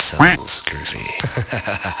sounds groovy.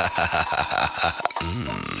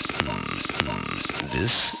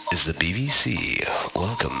 This is the BBC.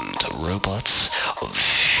 Welcome to Robots of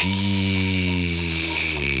Fields.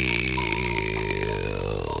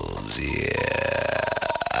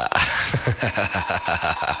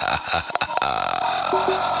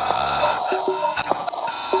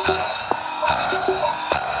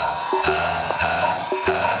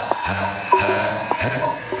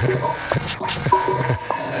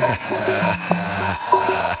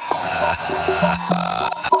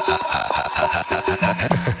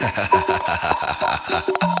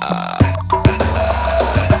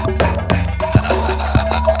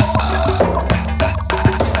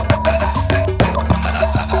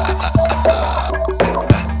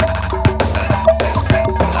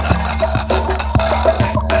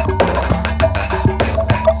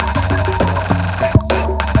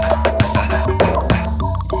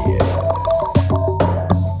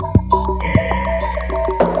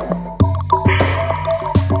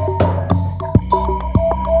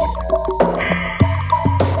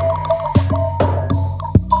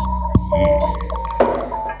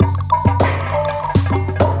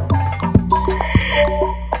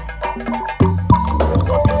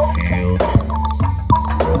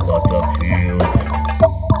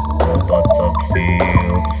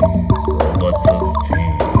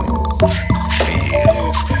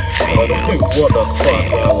 What the fuck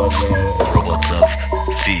that was that? Robots of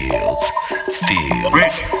Fields.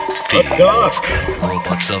 A duck!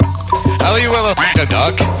 Robots of... How you ever f*** a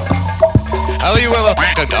duck? How you ever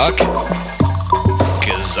f*** a duck?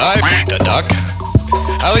 Cause I f***ed a duck.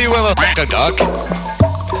 How you ever f*** a duck?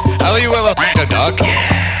 How you ever f*** a duck?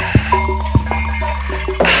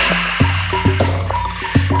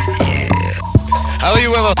 Yeah. How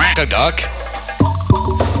you ever f*** a duck?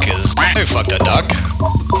 Cause I fucked a duck.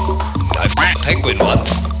 I f***ed a penguin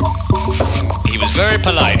once. He was very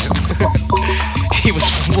polite. He was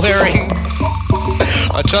wearing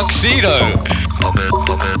a tuxedo. Pop it,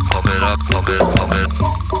 pop it, pop it up, pop it, pop it.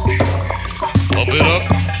 Pop it up.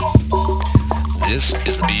 This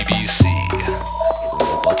is the BBC.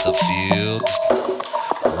 Robots of Fields.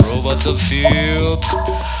 Robots of Fields.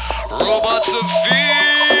 Robots of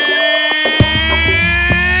Fields.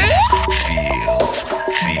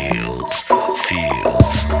 Fields.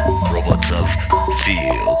 Fields. Robots of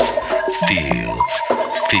Fields. Fields.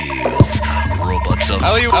 Fields. Robots of...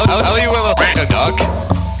 How are you ever f***ed a duck?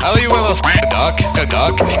 How are you ever f***ed a duck? A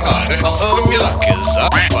duck? Cause I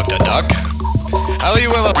fucked a duck. How are you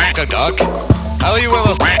ever f***ed a duck? How are you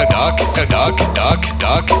ever f***ed a duck? A duck? Duck?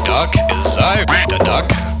 Duck? Duck? Cause I f***ed a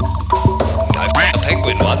duck. I f***ed a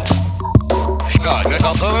penguin once.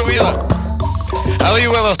 How are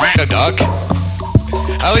you ever f***ed a duck?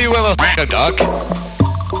 How are you ever f***ed a duck?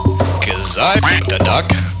 Cause I f***ed a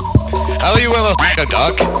duck. How are you ever f***ed a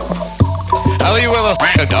duck? How are you ever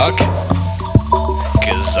f***ed a duck?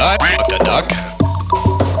 Cause I f***ed a duck.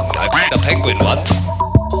 I f***ed a penguin once.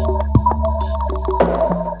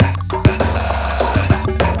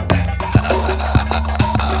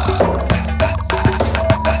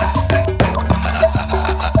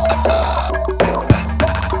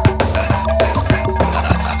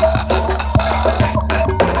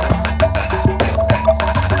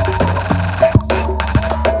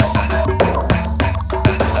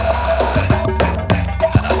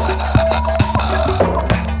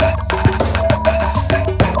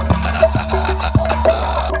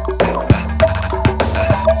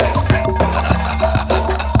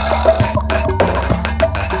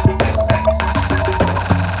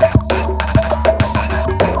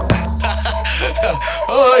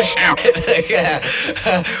 Oh shit, yeah,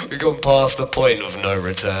 we've gone past the point of no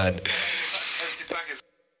return.